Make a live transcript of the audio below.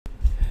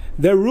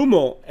The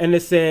rumor, and they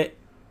say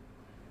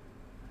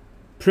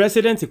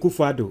President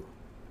Akufo Addo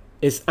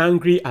is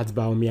angry at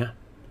Bawumia.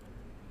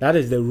 That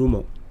is the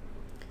rumor.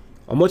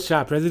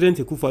 Omocha President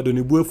Akufo Addo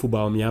ni buefu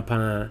Bawumia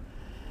pa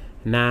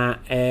na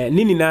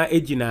nini na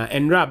ejina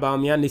enra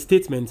Bawumia ni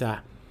statement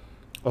a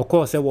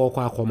oko se wo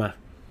kwa akoma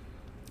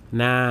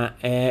na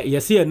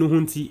yesi enu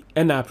hunti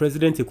na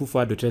President Akufo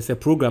Addo trese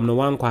program no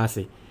wan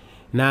kwase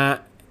na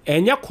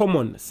enya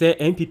common se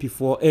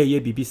MPP4 ye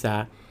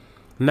bibisa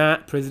na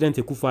President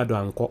Akufo Addo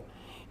anko.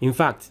 In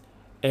fact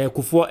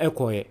Akufo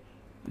ekoye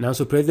na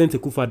so President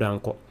Akufo Addo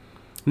anko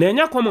na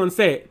enya common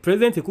se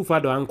President Akufo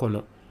Addo anko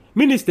no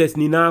ministers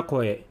ni na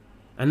akoye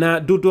ana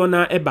dodo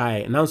na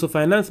ebae na so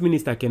finance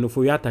minister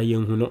Ofori Atta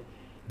yenhu no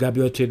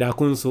Gabby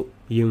kunso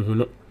yenhu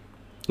no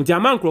nti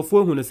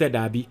amankrofo hu no se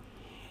dabi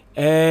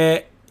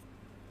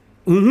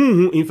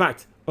in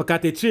fact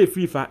okate tre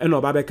frifa e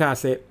no babeka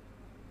se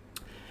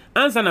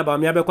ansa na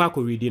Bawumia be kwa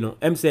koridi no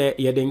em se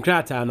ye de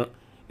nkrata no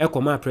e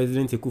koma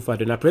President Akufo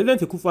Addo na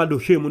President Akufo Addo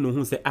hwemu no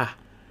hu se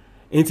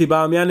nti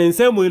Bawumia ne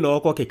nsemu no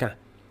okokeka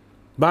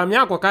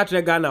Bawumia akoka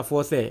tre Ghana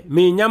for se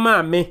me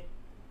nyama me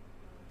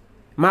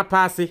ma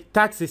passe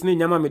taxes ni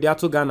nyama media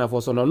to Ghana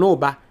for so no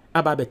ba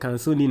aba be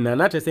cancel ni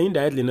na say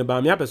indirectly no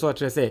Bawumia person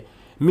tre say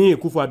me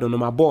Akufo Addo no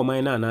ma ball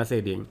man na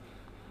say den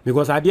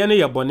because ade na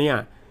ye bone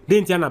a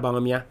den tia na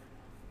Bawumia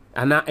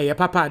ana eye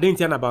papa den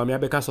tia na Bawumia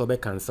be ka so be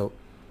cancel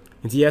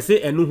nti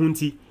yese enu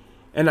hunti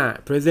na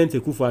President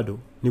Akufo Addo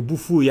ni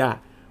bufu ya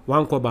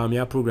wan ko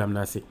Bawumia program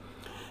na say.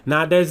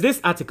 Now there's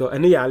this article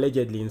and they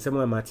allegedly in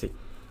some matter,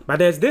 but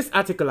there's this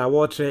article I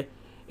watch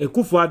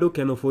Akufo Addo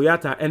Ofori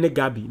Atta and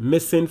Gabby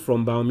missing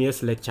from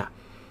Bawumia's lecture.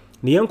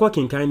 Ni yanko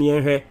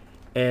kinkani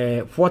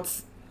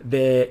what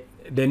the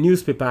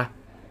newspaper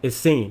is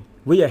saying.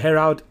 We a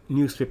Herald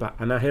newspaper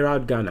and a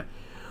Herald Ghana.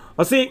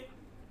 I say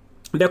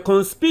the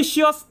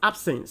conspicuous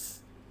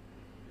absence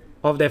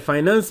of the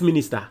finance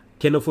minister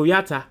Ofori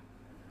Atta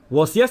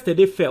was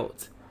yesterday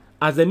felt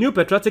as the New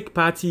Patriotic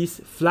Party's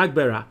flag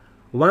bearer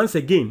once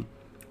again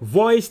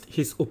voiced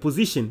his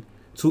opposition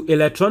to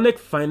electronic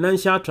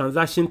financial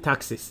transaction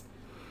taxes,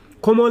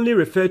 commonly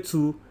referred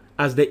to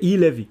as the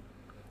e-levy,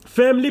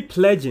 firmly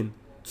pledging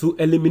to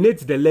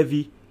eliminate the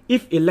levy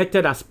if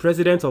elected as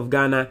president of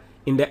Ghana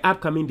in the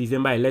upcoming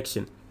December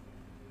election.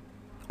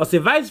 As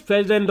Vice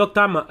President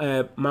Dr.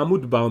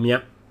 Mahmoud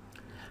Bawumia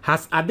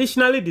has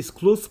additionally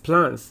disclosed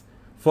plans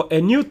for a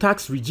new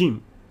tax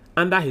regime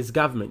under his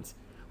government,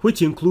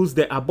 which includes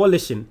the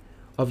abolition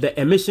of the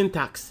emission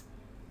tax,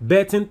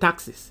 betting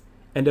taxes,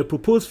 and the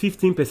proposed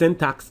 15%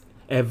 tax,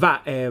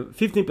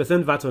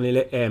 15% VAT on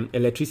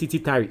electricity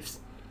tariffs.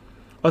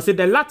 Also,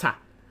 the latter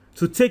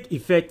to take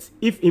effect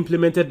if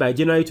implemented by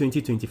January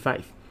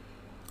 2025.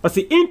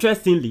 Also,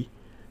 interestingly,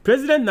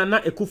 President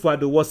Nana Akufo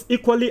Addo was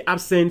equally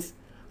absent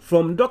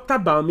from Dr.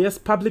 Bawumia's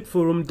public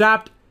forum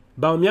dubbed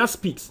Bawumia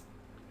Speaks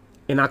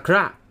in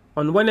Accra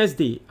on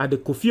Wednesday at the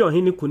Kofi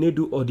Ohene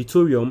Kunedu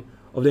Auditorium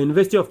of the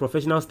University of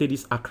Professional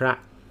Studies, Accra.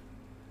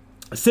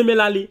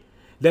 Similarly,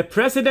 the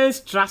president's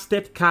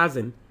trusted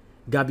cousin,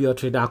 Gabby,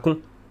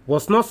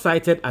 was not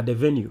sighted at the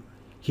venue.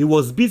 He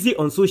was busy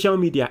on social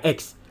media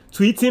X,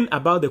 tweeting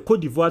about the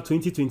Côte d'Ivoire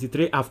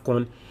 2023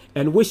 AFCON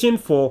and wishing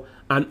for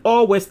an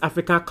all-West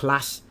Africa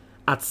clash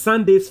at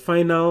Sunday's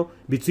final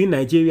between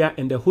Nigeria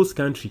and the host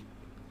country.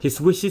 His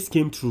wishes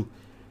came true.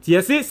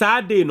 TSA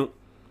Saturday no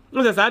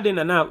Saturday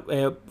na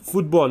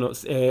football no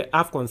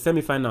AFCON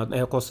semi-final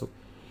koso.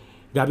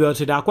 Gabby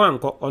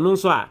anko ono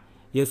nso a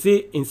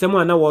yesi insem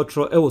ana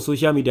wotro e wo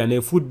social media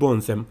na football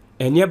nsem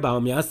enye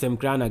Bawumia asem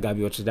kra na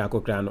Gabby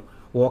kra no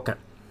woka.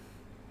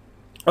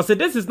 Also,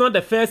 this is not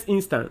the first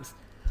instance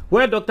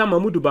where Dr.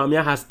 Mahmoud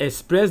Bawumia has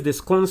expressed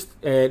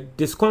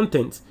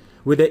discontent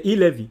with the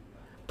e-levy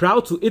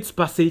prior to its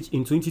passage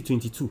in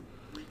 2022.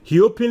 He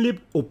openly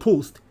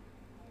opposed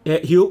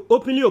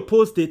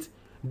it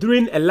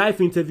during a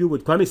live interview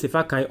with Kwame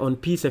Sefakai on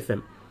Peace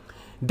FM.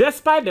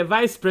 Despite the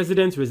vice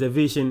president's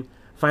reservation,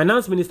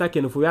 Finance Minister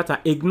Ofori Atta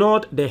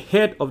ignored the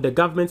head of the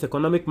government's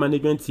economic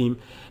management team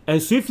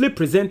and swiftly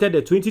presented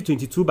the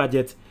 2022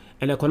 budget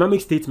and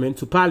economic statement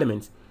to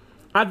Parliament,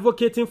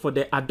 advocating for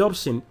the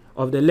adoption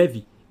of the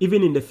levy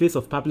even in the face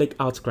of public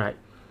outcry.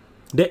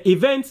 The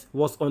event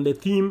was on the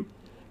theme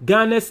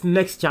Ghana's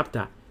Next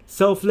Chapter,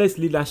 Selfless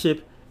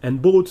Leadership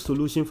and Bold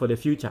Solution for the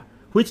Future,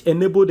 which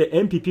enabled the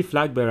MPP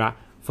flag bearer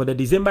for the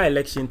December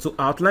election to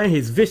outline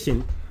his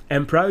vision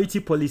and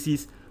priority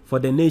policies for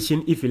the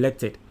nation if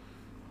elected.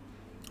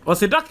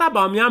 Also, Dr.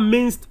 Bawumia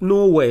minced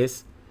no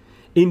words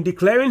in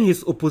declaring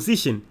his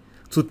opposition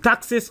to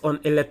taxes on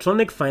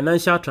electronic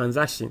financial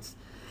transactions,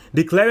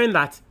 declaring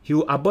that he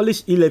will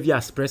abolish e-levy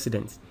as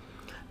president.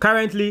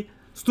 Currently,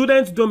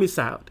 students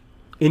domiciled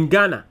in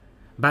Ghana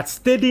but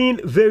studying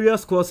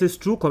various courses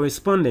through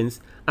correspondence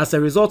as a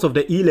result of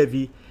the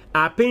e-levy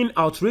are paying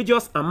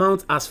outrageous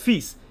amounts as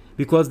fees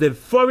because the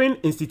foreign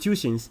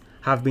institutions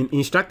have been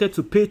instructed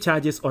to pay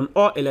charges on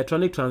all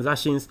electronic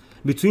transactions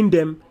between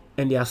them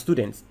and their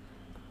students.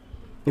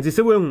 It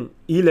is when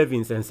e-levy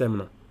and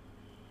semno.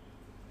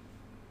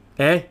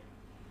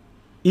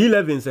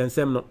 E-levy and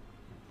semno.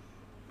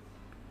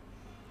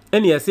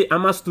 and ye say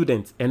I'm a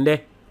student and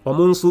there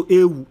omonso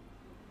ewu.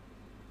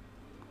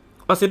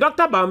 Ose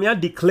Dr. Bawumia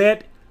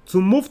declared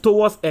to move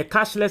towards a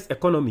cashless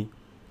economy.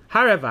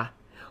 However,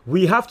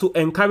 we have to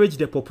encourage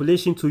the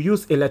population to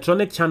use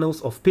electronic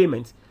channels of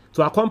payment.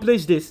 To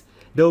accomplish this,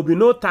 there will be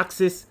no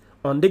taxes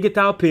on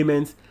digital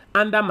payments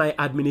under my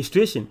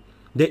administration.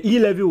 The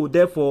e-levy will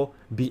therefore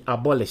be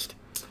abolished.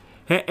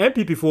 Hey,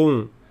 MPP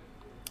for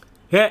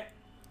hey,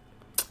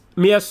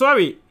 me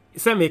sorry,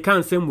 say me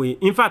can same way.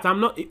 In fact, I'm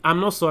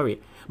not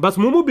sorry. But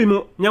mumu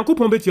bimo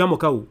nyankopon betua mo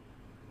ka wo.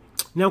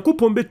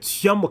 Nyankopon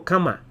betua mo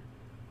kama.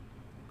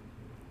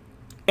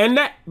 And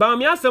that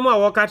Bawumia asem a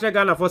wo ka tre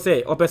Ghana for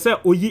say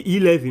opese oyi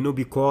e-levy no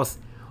because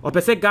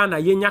opese Ghana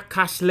yenya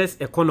cashless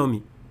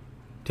economy.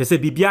 Te se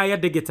bibia ya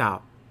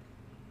digital.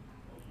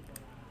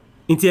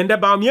 Inti ende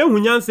Bawumia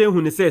hunyanse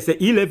hu ne say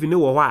e-levy no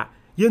wo ho a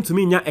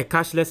yentumi nya a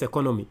cashless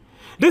economy.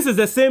 This is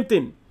the same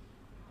thing.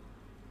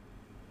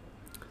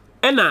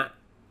 Ena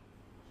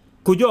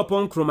Kojo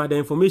upon Kroma, the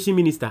information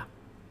minister.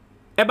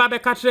 Eba be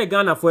katre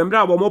Ghana for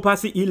embra wo mo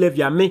pass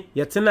e-levy me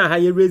yetena ha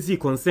ye raise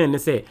concern ne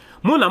say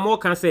mo na mo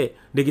kan say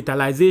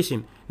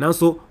digitalization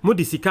nanso mo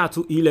disika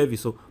to e-levy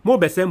so mo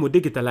be say mo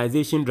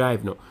digitalization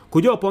drive no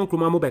Kojo upon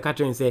Kroma mo be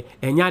katre say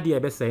enya de e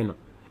be say no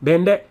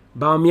bende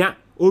Bawumia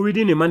o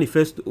reading the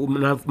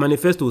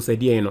manifesto said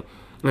dey no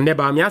ende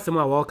Bawumia asem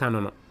a wo kan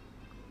no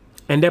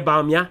ende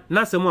Bawumia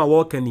na asem a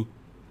wo kan ni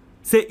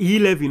say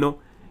e-levy no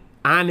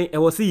ane e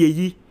wo say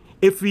yeyi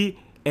every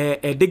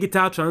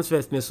digital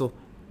transfers ne so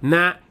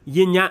na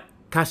yenya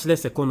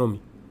cashless economy.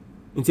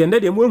 Inti ende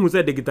de mo hu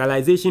say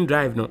digitalization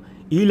drive no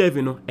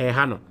e-levy no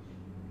ha no.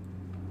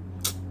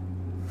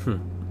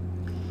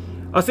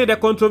 I say the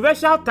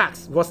controversial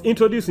tax was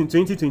introduced in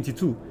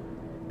 2022,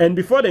 and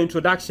before the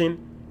introduction,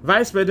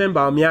 Vice President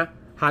Bawumia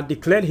had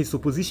declared his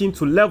opposition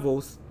to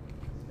levies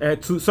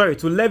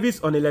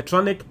on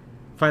electronic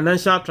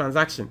financial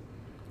transaction.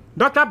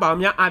 Dr.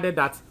 Bawumia added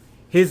that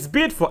his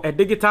bid for a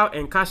digital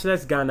and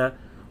cashless Ghana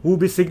will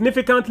be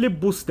significantly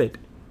boosted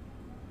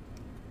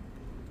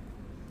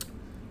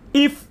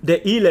if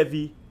the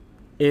e-levy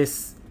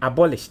is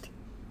abolished.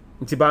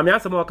 Nti Bawumia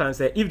someone can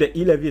say if the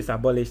e-levy is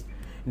abolished,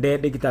 the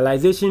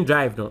digitalization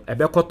drive no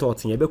ebeko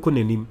totin ebeko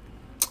nanim.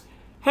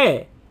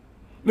 Hey,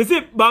 me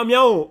say Bawumia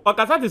o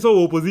okasati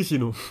so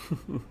opposition.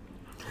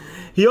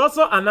 He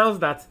also announced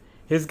that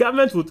his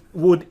government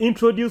would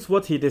introduce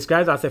what he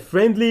describes as a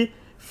friendly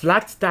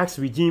flat tax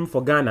regime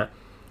for Ghana,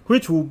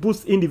 which will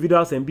boost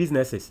individuals and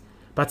businesses,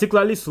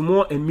 particularly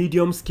small and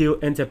medium scale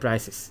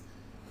enterprises.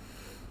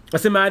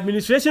 As my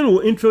administration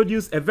will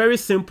introduce a very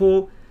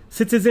simple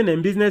citizen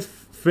and business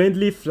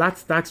friendly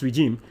flat tax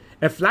regime,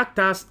 a flat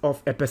tax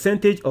of a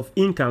percentage of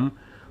income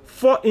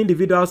for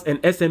individuals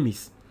and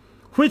SMEs,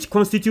 which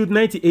constitute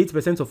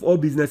 98% of all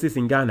businesses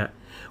in Ghana,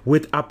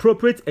 with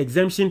appropriate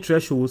exemption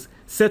thresholds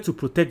set to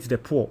protect the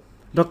poor,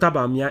 Dr.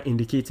 Bawumia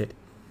indicated.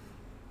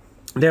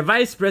 The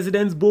Vice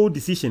President's bold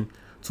decision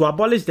to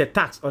abolish the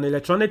tax on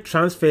electronic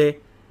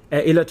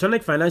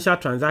financial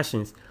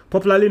transactions,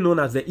 popularly known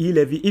as the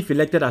e-levy, if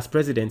elected as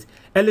president,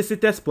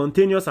 elicited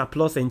spontaneous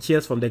applause and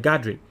cheers from the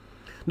gathering.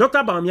 Dr.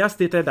 Bawumia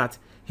stated that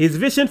his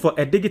vision for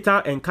a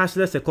digital and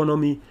cashless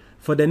economy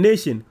for the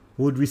nation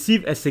would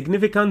receive a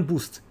significant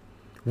boost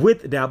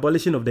with the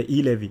abolition of the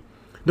e-levy.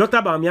 Dr.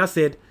 Bawumia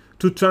said,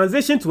 to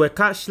transition to a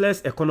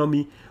cashless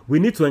economy, we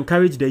need to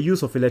encourage the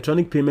use of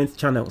electronic payment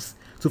channels.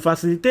 To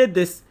facilitate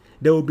this,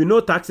 there will be no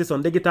taxes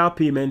on digital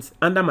payments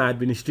under my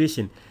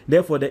administration.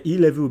 Therefore, the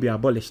e-levy will be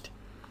abolished.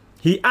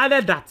 He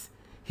added that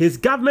his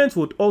government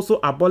would also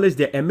abolish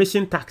the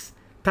emission tax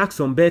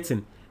on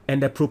betting,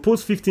 and the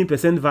proposed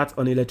 15% VAT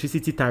on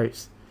electricity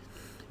tariffs.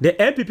 The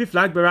NPP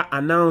flag bearer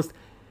announced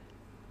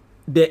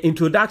the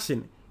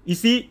introduction. You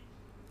see,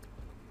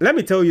 let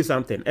me tell you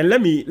something, and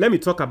let me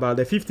talk about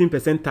the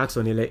 15% tax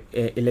on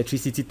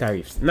electricity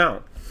tariffs.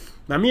 Now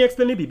me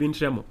explain it bibin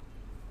tremo.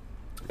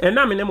 And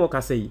now me nemo ka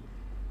say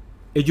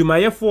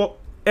Ejumayefo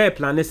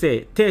plan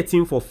say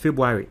 13th of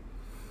February.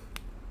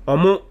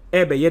 Omo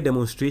be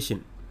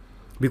demonstration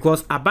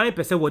because aban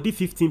person what the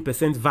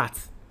 15% VAT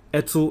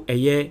eto a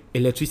year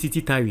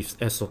electricity tariffs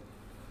eso.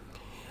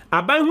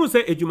 Aban who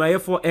say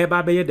Ejumayefo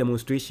eba be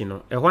demonstration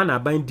no e ho na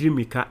aban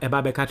drimika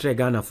eba be ka tre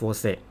Ghana for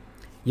say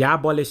ya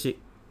abolish it.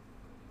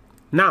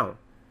 Now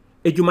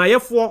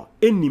Ejumayefo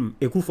enim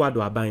Akufo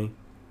Addo aban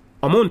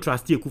omo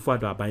trust Akufo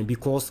Addo aban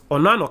because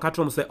ono no ka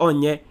trom say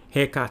onye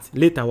haircut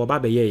later wo ba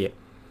be ye.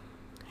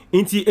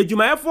 Inti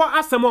Ejumayefo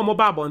asem omo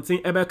ba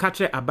bonten ebe ka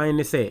tre aban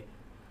ne say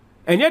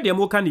enye de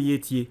mo ka ne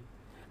yetie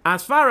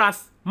as far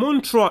as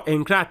montro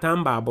enkrata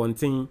mba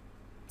bonten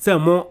say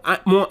mo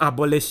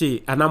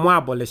abolish ana mo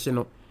abolish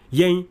no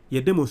yen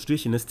ye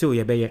demonstration still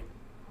ye be ye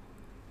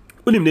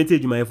unim ne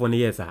Ejumayefo ne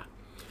yes a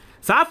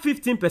sa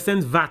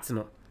 15% VAT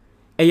no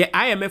eye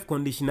IMF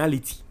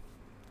conditionality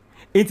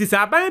inti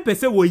sa aban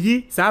pese wo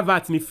yi sa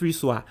VAT ni free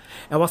so a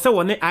e wo se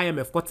wo ne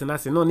IMF kotena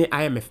se no ne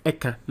IMF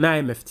eka na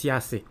IMF ti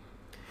ase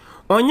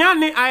onya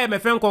ne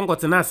IMF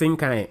enkonkotena ase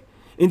nkan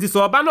inti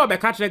so oba na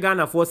obeka tre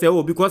Ghana for say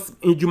oh because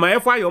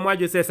Ejumayefo ayo mo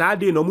agye say sa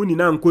ade no mu ni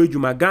na nko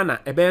Ejuma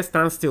Ghana e be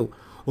stand still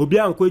obi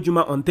anko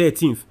adwuma on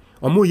 13th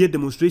omo ye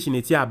demonstration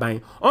eti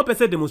aban on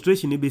pese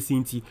demonstration e be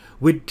sinti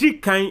we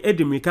trick kan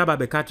edimrika ba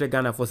be katre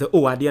Ghana for say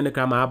oh ade ne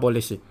kra ma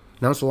abolish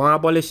nanso won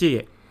abolish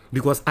ye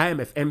because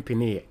IMF MP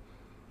ne.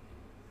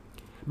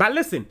 But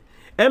listen,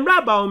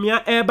 Emra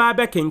Bawumia eba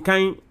be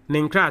kenkan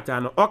ne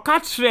nkrata no o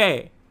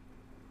katre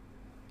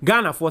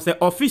Ghana for say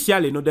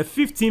officially no the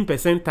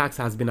 15% tax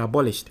has been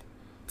abolished.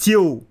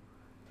 Tio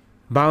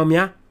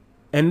Bawumia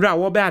Emra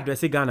wo be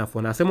address Ghana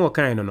for na say mo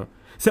kan no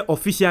say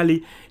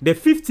officially the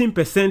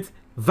 15%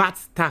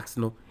 VAT tax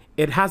no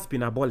it has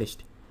been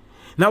abolished.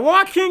 Now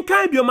walking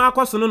kind bi o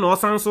makoso no no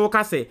sanso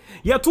ka say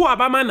ye to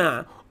abama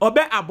na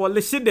obe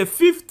abolish the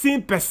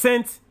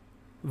 15%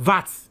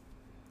 VAT.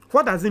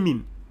 What does it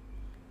mean?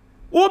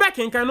 Obe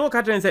can no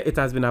catch say it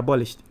has been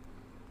abolished.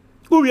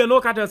 We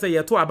no catch say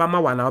ye to abama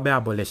wa na obe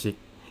abolish.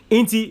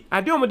 Inti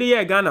adiomo de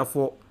ye Ghana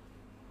for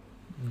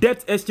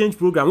debt exchange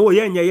program. Oh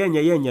yeah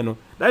no.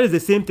 That is the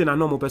same thing I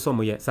know mo person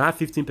mo ye. So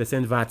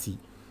 15% VAT.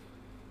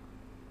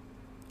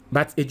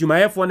 But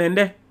ejumaye for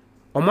nende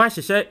omo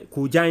ahyehe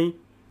kojan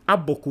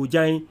abo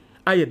kojan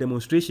aye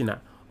demonstration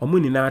a omo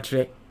ni na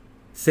atre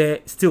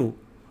say still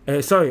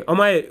sorry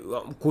omo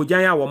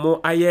kojan a womo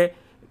aye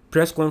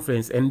press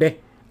conference ende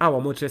a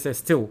womo tre say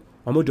still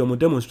omo do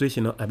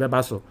demonstration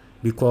abeba so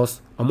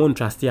because omo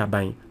ntrust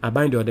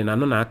aban de odena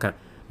no na aka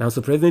na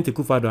so President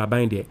Akufo Addo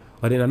aban de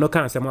odena no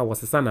kan asem a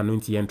wosesa na no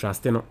nti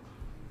entrust no.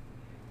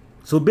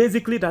 So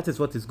basically that is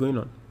what is going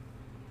on.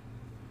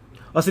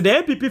 Also, the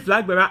NPP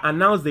flag bearer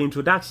announced the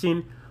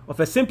introduction of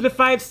a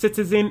simplified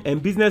citizen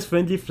and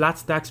business-friendly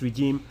flat tax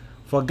regime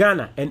for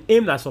Ghana and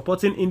aimed at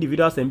supporting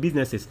individuals and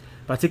businesses,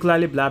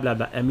 particularly blah blah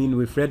blah. I mean,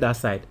 we've read that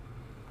side.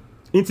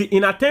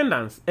 In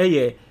attendance,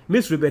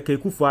 Miss Rebecca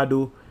Akufo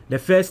Addo, the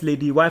First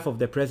Lady, wife of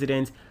the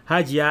President,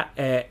 Hajia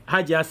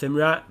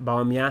Semira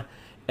Bawumia,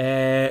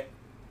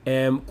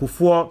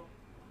 Kufuor,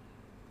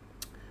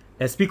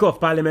 Speaker of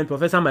Parliament,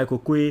 Professor Michael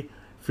Kwe,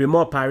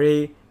 Fremont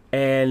Pare,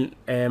 and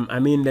I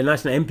mean the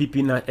national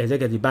MPP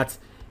executive, but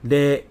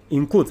the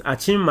in quotes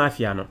Achim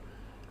Mafia no,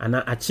 and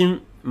Achim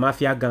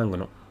Mafia gang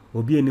no,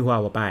 obi eni ho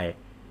awopae.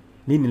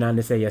 Ni nyina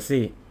ne say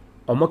yesi,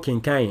 omo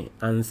kenkan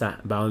ansa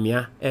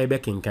Bawumia ebe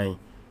kenkan.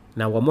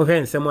 Na wo mo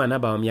hwe nsem ana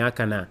Bawumia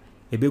aka na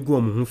ebegu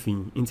omo ho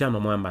fin, nti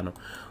anomo amba no.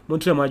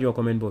 Montre mo adwo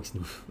comment box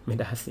ni. Me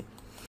da hase.